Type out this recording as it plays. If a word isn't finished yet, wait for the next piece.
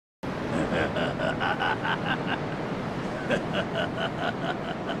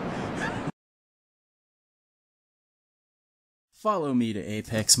Follow me to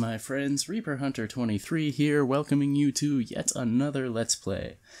Apex, my friends. Reaper Hunter 23 here, welcoming you to yet another Let's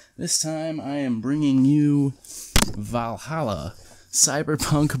Play. This time I am bringing you Valhalla,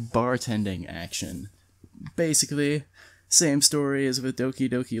 Cyberpunk bartending action. Basically, same story as with Doki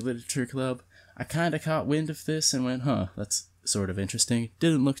Doki Literature Club. I kinda caught wind of this and went, huh, that's sort of interesting.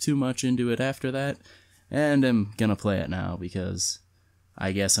 Didn't look too much into it after that, and I'm gonna play it now because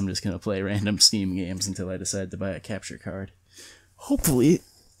I guess I'm just gonna play random Steam games until I decide to buy a capture card. Hopefully,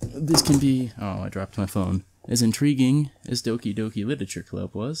 this can be, oh, I dropped my phone, as intriguing as Doki Doki Literature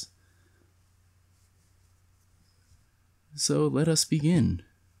Club was. So let us begin.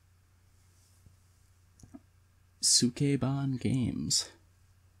 Sukeban Games.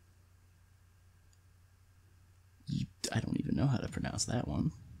 I don't even know how to pronounce that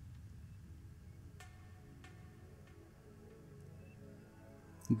one.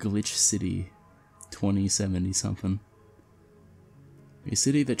 Glitch City 2070 something. A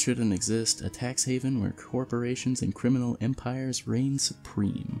city that shouldn't exist, a tax haven where corporations and criminal empires reign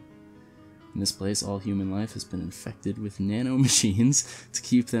supreme. In this place, all human life has been infected with nano-machines to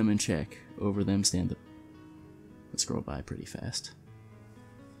keep them in check. Over them stand the... Let's scroll by pretty fast.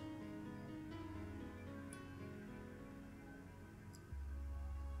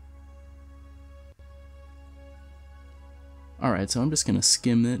 Alright, so I'm just gonna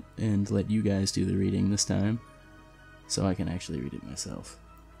skim it and let you guys do the reading this time, so I can actually read it myself.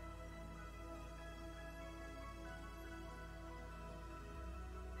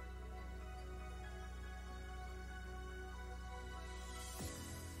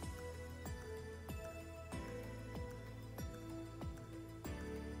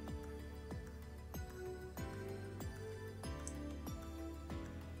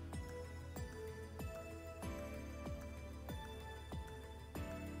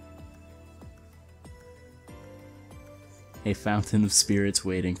 A fountain of spirits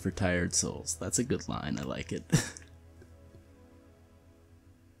waiting for tired souls. That's a good line, I like it.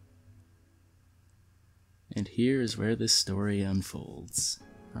 And here is where this story unfolds.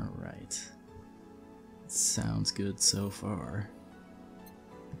 Alright. Sounds good so far.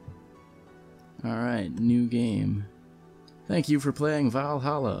 Alright, new game. Thank you for playing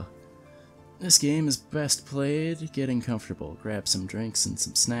Valhalla. This game is best played getting comfortable. Grab some drinks and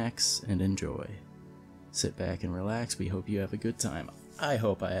some snacks and enjoy. Sit back and relax. We hope you have a good time. I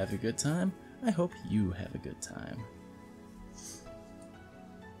hope I have a good time. I hope you have a good time.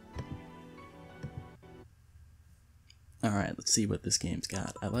 Alright, let's see what this game's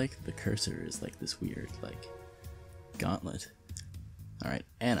got. I like the cursor is like this weird, like, gauntlet. Alright,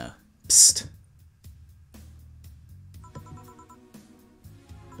 Anna. Psst.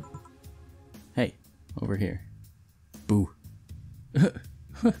 Hey, over here. Boo.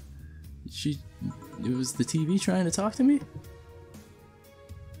 It was the TV trying to talk to me?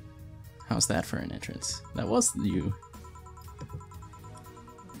 How's that for an entrance? That was you.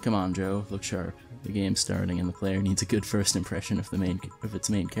 Come on, Joe, look sharp. The game's starting and the player needs a good first impression of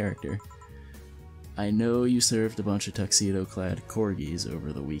its main character. I know you served a bunch of tuxedo-clad corgis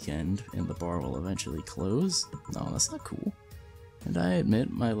over the weekend, and the bar will eventually close? No, that's not cool. And I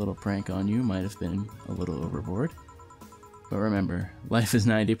admit my little prank on you might have been a little overboard. But remember, life is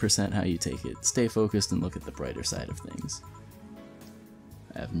 90% how you take it. Stay focused and look at the brighter side of things.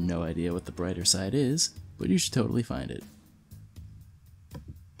 I have no idea what the brighter side is, but you should totally find it.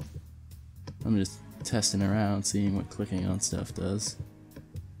 I'm just testing around, seeing what clicking on stuff does.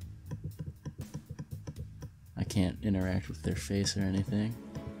 I can't interact with their face or anything.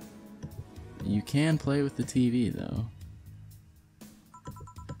 You can play with the TV, though.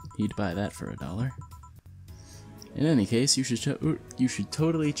 You'd buy that for $1. In any case, you should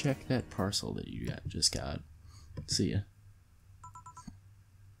totally check that parcel that you just got. See ya.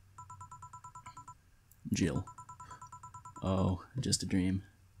 Jill. Oh, just a dream.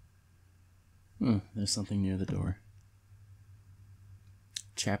 There's something near the door.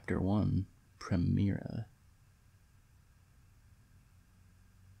 Chapter 1, Premiera.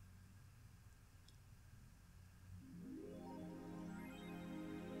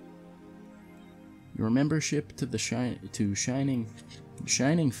 Your membership to the Shining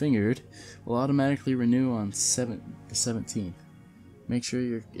Fingered will automatically renew on the 17th. Make sure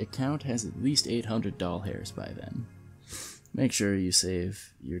your account has at least 800 doll hairs by then. Make sure you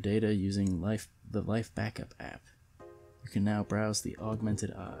save your data using the Life Backup app. You can now browse the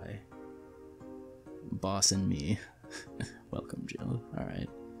Augmented Eye. Boss and me. Welcome, Jill. Alright.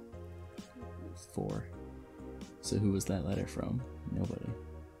 4. So who was that letter from? Nobody.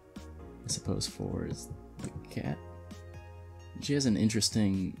 suppose 4 is the cat. She has an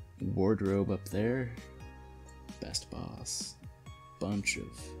interesting wardrobe up there. Best boss. Bunch of,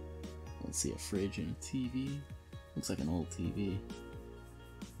 let's see, a fridge and a TV. Looks like an old TV.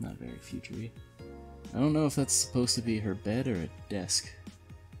 Not very futury. I don't know if that's supposed to be her bed or a desk.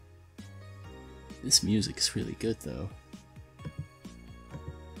 This music is really good though.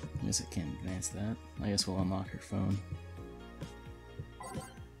 I guess I can't advance that. I guess we'll unlock her phone.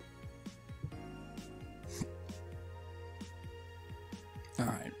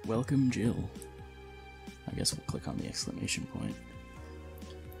 Alright, welcome Jill. I guess we'll click on the exclamation point.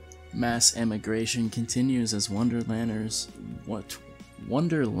 Mass emigration continues as Wonderlanders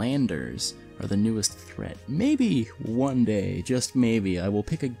are the newest threat. Maybe one day, just maybe, I will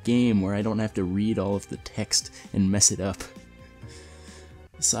pick a game where I don't have to read all of the text and mess it up.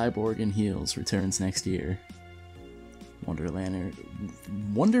 Cyborg in Heels returns next year. Wonderlanders,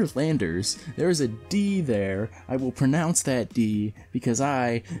 there is a D there. I will pronounce that D because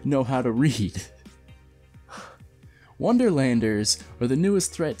I know how to read. Wonderlanders are the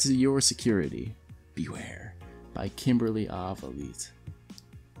newest threat to your security. Beware. By Kimberly Avalit.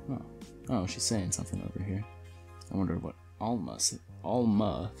 Oh, she's saying something over here. I wonder what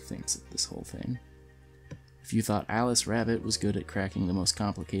Alma thinks of this whole thing. If you thought Alice Rabbit was good at cracking the most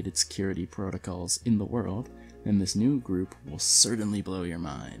complicated security protocols in the world, then this new group will certainly blow your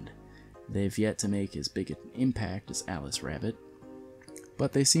mind. They've yet to make as big an impact as Alice Rabbit,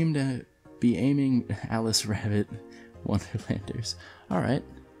 but they seem to be aiming Alice Rabbit Wonderlanders. Alright.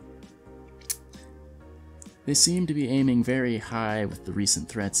 They seem to be aiming very high with the recent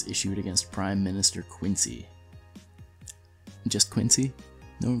threats issued against Prime Minister Quincy. Just Quincy?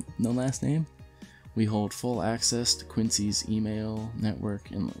 No last name? We hold full access to Quincy's email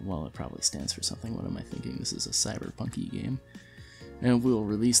network, and well, it probably stands for something. What am I thinking? This is a Cyberpunk game. And we'll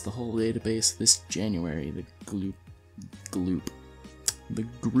release the whole database this January, the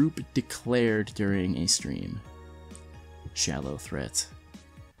group declared during a stream. Shallow threat.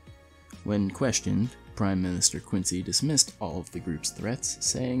 When questioned, Prime Minister Quincy dismissed all of the group's threats,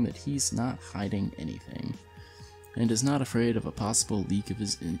 saying that he's not hiding anything, and is not afraid of a possible leak of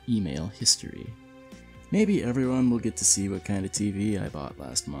his email history. Maybe everyone will get to see what kind of TV I bought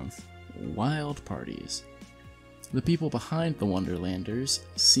last month. Wild parties. The people behind the Wonderlanders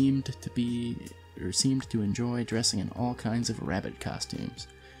seemed to enjoy dressing in all kinds of rabbit costumes.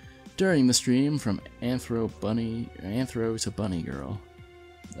 During the stream, from Anthro to Bunny Girl,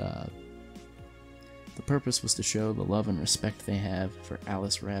 the purpose was to show the love and respect they have for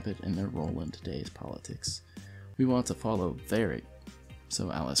Alice Rabbit and their role in today's politics. We want to follow their...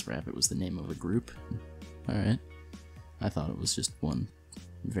 So Alice Rabbit was the name of a group? Alright. I thought it was just one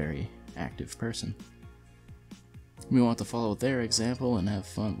very active person. We want to follow their example and have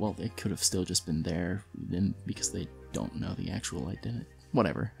fun. Well, it could have still just been there because they don't know the actual identity.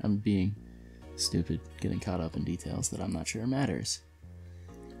 Whatever, I'm being stupid, getting caught up in details that I'm not sure matters.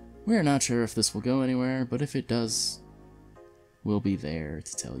 We are not sure if this will go anywhere, but if it does, we'll be there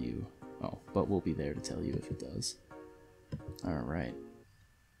to tell you. Oh, but we'll be there to tell you if it does. Alright.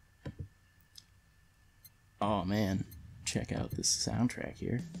 Oh man, check out this soundtrack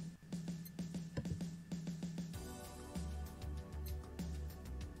here.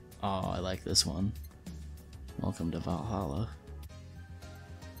 Oh, I like this one. Welcome to Valhalla.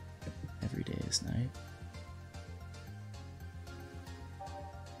 Every day is night.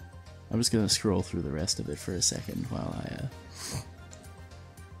 I'm just gonna scroll through the rest of it for a second while I,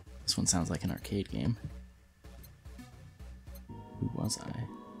 This one sounds like an arcade game. Who was I?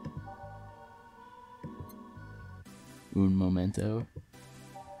 Un momento.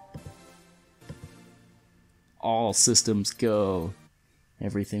 All systems go.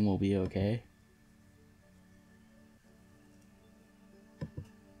 Everything will be okay.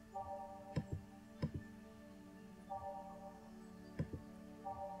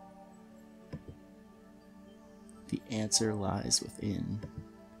 The answer lies within.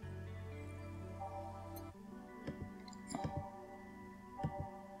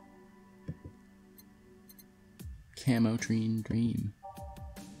 Camotrine Dream.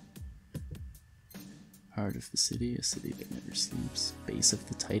 Heart of the city, a city that never sleeps. Base of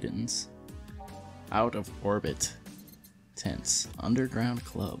the Titans. Out of orbit. Tense. Underground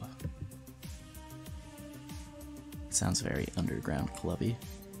club. Sounds very underground clubby.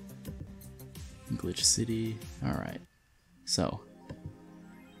 Glitch City. Alright. So.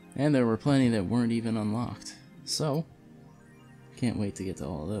 And there were plenty that weren't even unlocked. So. Can't wait to get to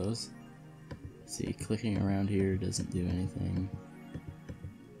all of those. See, clicking around here doesn't do anything.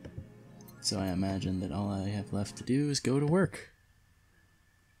 So I imagine that all I have left to do is go to work.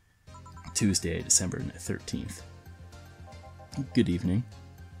 Tuesday, December 13th. Good evening.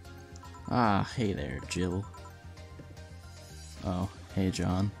 Ah, hey there, Jill. Oh, hey,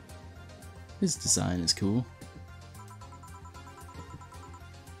 John. His design is cool.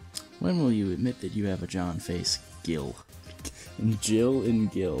 When will you admit that you have a John face, Gil? Jill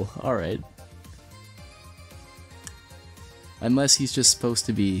and Gil. Alright. Unless he's just supposed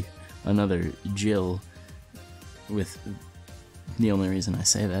to be another Jill with... The only reason I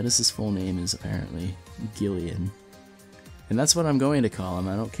say that is his full name is apparently Gillian. And that's what I'm going to call him.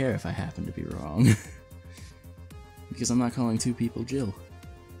 I don't care if I happen to be wrong. Because I'm not calling two people Jill.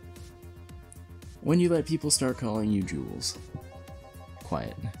 When you let people start calling you Jules.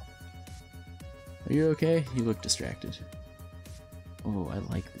 Quiet. Are you okay? You look distracted. Oh, I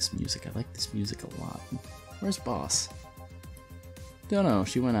like this music. I like this music a lot. Where's Boss? Don't know.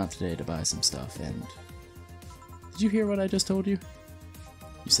 She went out today to buy some stuff and... Did you hear what I just told you?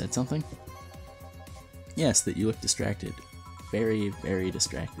 You said something? Yes, that you look distracted. Very, very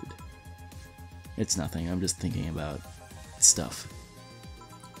distracted. It's nothing. I'm just thinking about stuff.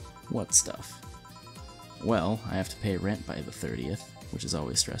 What stuff? Well, I have to pay rent by the 30th, which is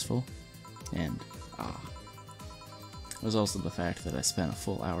always stressful. And, There's also the fact that I spent a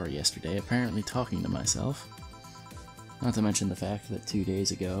full hour yesterday apparently talking to myself. Not to mention the fact that 2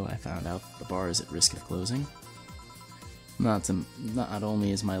 days ago I found out the bar is at risk of closing. Not only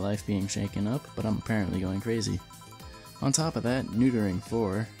is my life being shaken up, but I'm apparently going crazy. On top of that, neutering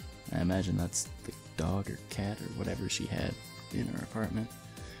 4, I imagine that's the dog or cat or whatever she had in her apartment,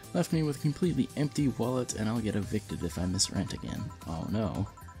 left me with a completely empty wallet, and I'll get evicted if I miss rent again. Oh no.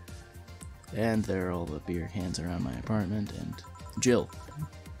 And there are all the beer cans around my apartment, and... Jill!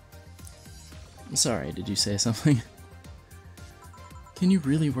 Sorry, did you say something? Can you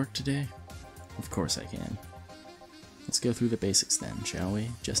really work today? Of course I can. Let's go through the basics then, shall we?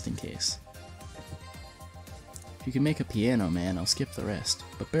 Just in case. If you can make a piano man, I'll skip the rest,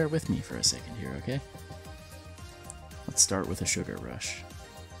 but bear with me for a second here, okay? Let's start with a sugar rush.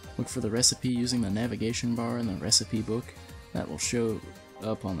 Look for the recipe using the navigation bar in the recipe book. That will show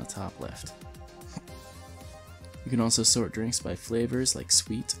up on the top left. You can also sort drinks by flavors like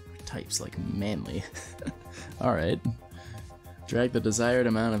sweet, or types like manly. Alright. Drag the desired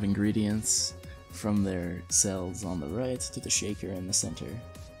amount of ingredients from their cells on the right to the shaker in the center.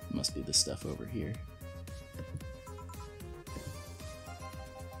 Must be the stuff over here.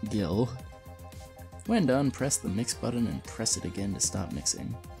 Gil. When done, press the mix button and press it again to stop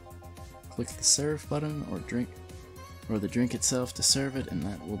mixing. Click the serve button or the drink itself to serve it, and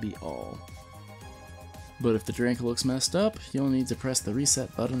that will be all. But if the drink looks messed up, you'll need to press the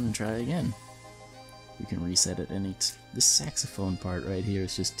reset button and try again. You can reset it any this saxophone part right here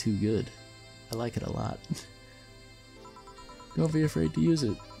is just too good. I like it a lot. Don't be afraid to use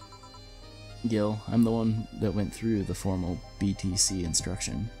it. Gil, I'm the one that went through the formal BTC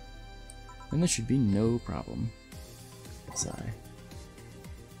instruction. And this should be no problem. Sigh.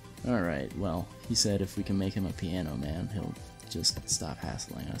 Alright, well, he said if we can make him a piano man, he'll just stop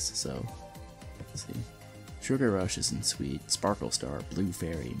hassling us, so... Let's see. Sugar Rush isn't sweet. Sparkle Star, Blue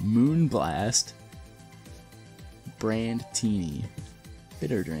Fairy, Moon Blast, Brand Teeny,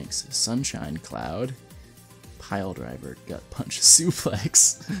 Bitter Drinks, Sunshine Cloud, Pile Driver, Gut Punch,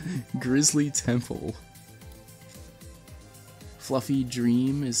 Suplex, Grizzly Temple, Fluffy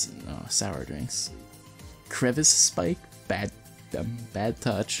Dream is sour drinks, Crevice Spike, Bad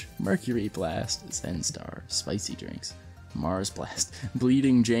Touch, Mercury Blast, Zen Star, Spicy Drinks, Mars Blast,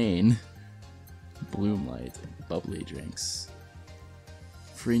 Bleeding Jane, Bloomlight, Bubbly Drinks,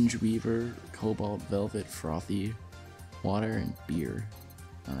 Fringe Weaver, Cobalt Velvet, Frothy, Water, and Beer.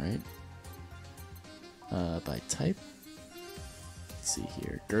 Alright. By type? Let's see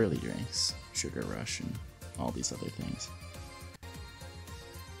here. Girly Drinks, Sugar Rush, and all these other things.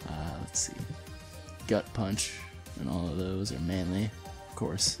 Let's see. Gut Punch, and all of those are manly, of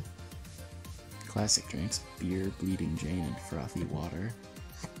course. Classic drinks, Beer, Bleeding Jane, and Frothy Water.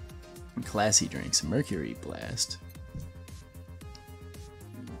 And classy drinks, Mercury Blast.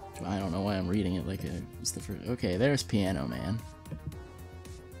 I don't know why I'm reading it like it's the first. Okay, there's Piano Man.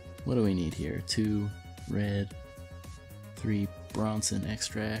 What do we need here? 2 red, 3 Bronson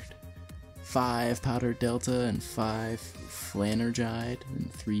extract, 5 powdered delta, and 5 flanergide,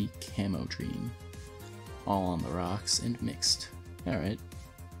 and 3 camotrine. All on the rocks and mixed. Alright.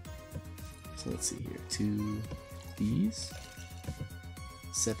 So let's see here. 2 these.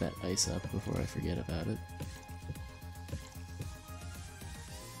 Set that ice up before I forget about it.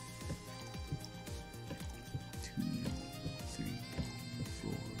 2, 3,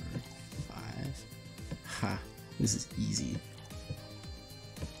 4, 5. Ha! This is easy.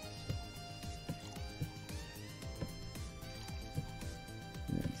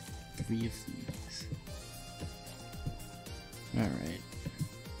 3 of these. Alright.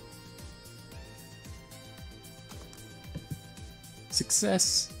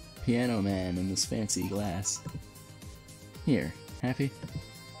 Success! Piano man in this fancy glass. Here, happy?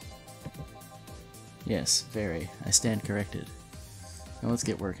 Yes, very. I stand corrected. Now let's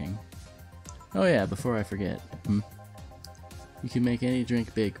get working. Oh yeah, before I forget. You can make any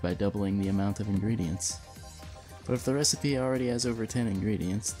drink big by doubling the amount of ingredients. But if the recipe already has over 10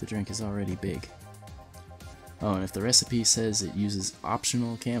 ingredients, the drink is already big. Oh, and if the recipe says it uses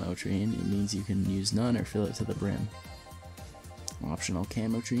optional camotrine, it means you can use none or fill it to the brim. Optional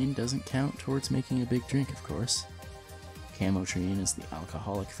camotrine doesn't count towards making a big drink, of course. Camotrine is the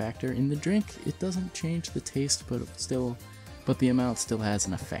alcoholic factor in the drink. It doesn't change the taste, but the amount still has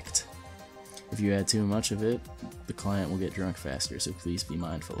an effect. If you add too much of it, the client will get drunk faster, so please be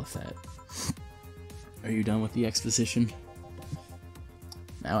mindful of that. Are you done with the exposition?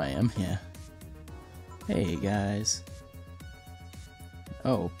 Now I am, yeah. Hey, guys.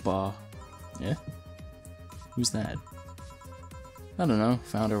 Oh, bah. Yeah? Who's that? I don't know,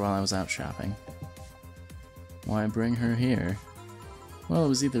 found her while I was out shopping. Why bring her here? Well, it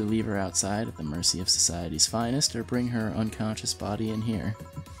was either leave her outside at the mercy of society's finest, or bring her unconscious body in here.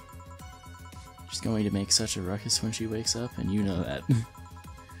 She's going to make such a ruckus when she wakes up, and you know that.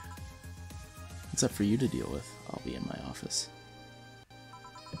 It's up for you to deal with. I'll be in my office.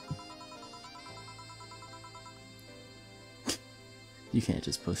 You can't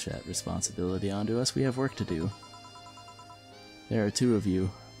just push that responsibility onto us. We have work to do. There are 2 of you.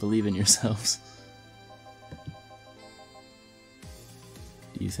 Believe in yourselves.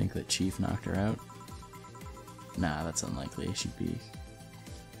 Do you think that Chief knocked her out? Nah, that's unlikely.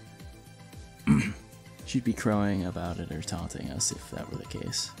 She'd be crowing about it or taunting us if that were the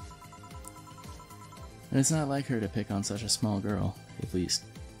case. And it's not like her to pick on such a small girl, at least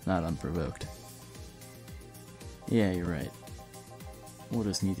not unprovoked. Yeah, you're right. We'll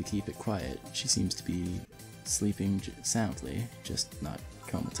just need to keep it quiet. She seems to be sleeping soundly, just not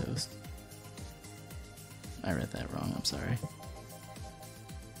comatose. I read that wrong, I'm sorry.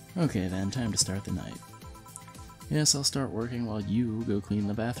 Okay then, time to start the night. Yes, I'll start working while you go clean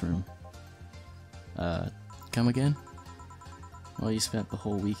the bathroom. Come again? Well, you spent the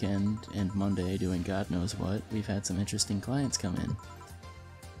whole weekend and Monday doing God knows what. We've had some interesting clients come in.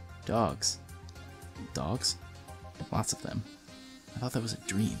 Dogs. Dogs? Lots of them. I thought that was a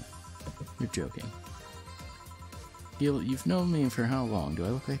dream. You're joking. Gil, you've known me for how long? Do I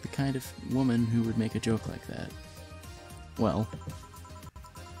look like the kind of woman who would make a joke like that? Well,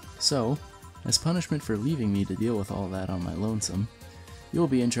 so, as punishment for leaving me to deal with all that on my lonesome, you'll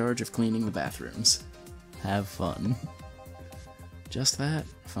be in charge of cleaning the bathrooms. Have fun. Just that?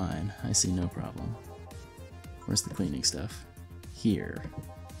 Fine, I see no problem. Where's the cleaning stuff? Here.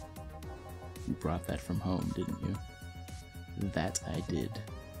 You brought that from home, didn't you? That I did.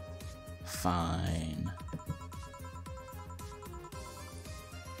 Fine.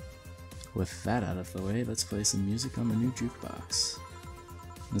 With that out of the way, let's play some music on the new jukebox.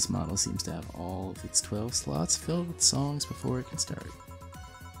 This model seems to have all of its 12 slots filled with songs before it can start.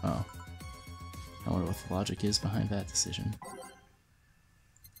 Oh. I wonder what the logic is behind that decision.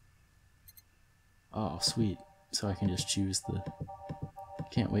 Oh, sweet. So I can just choose the...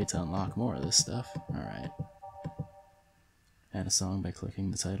 Can't wait to unlock more of this stuff. Alright. Add a song by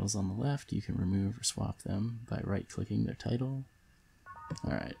clicking the titles on the left. You can remove or swap them by right-clicking their title.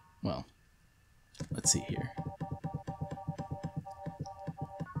 Alright, well, let's see here.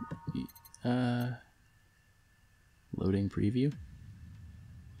 Loading preview.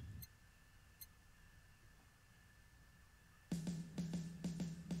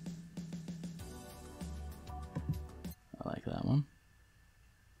 I like that one.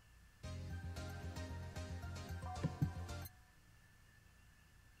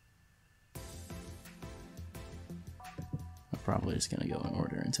 I'm probably just gonna go in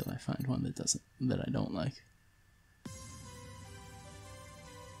order until I find one that I don't like.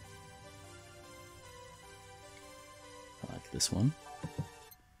 I like this one.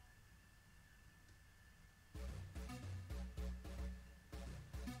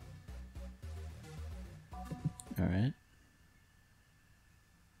 All right.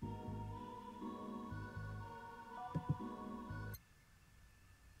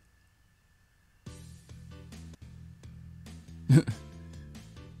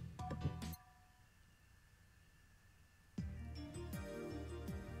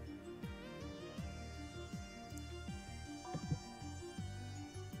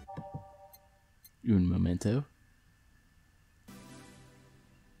 Un momento.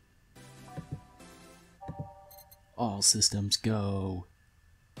 All systems go.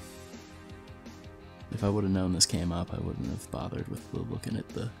 If I would have known this came up, I wouldn't have bothered with looking at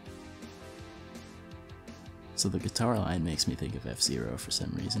the... So the guitar line makes me think of F-Zero for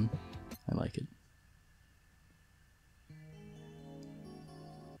some reason. I like it.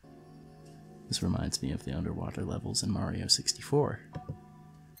 This reminds me of the underwater levels in Mario 64.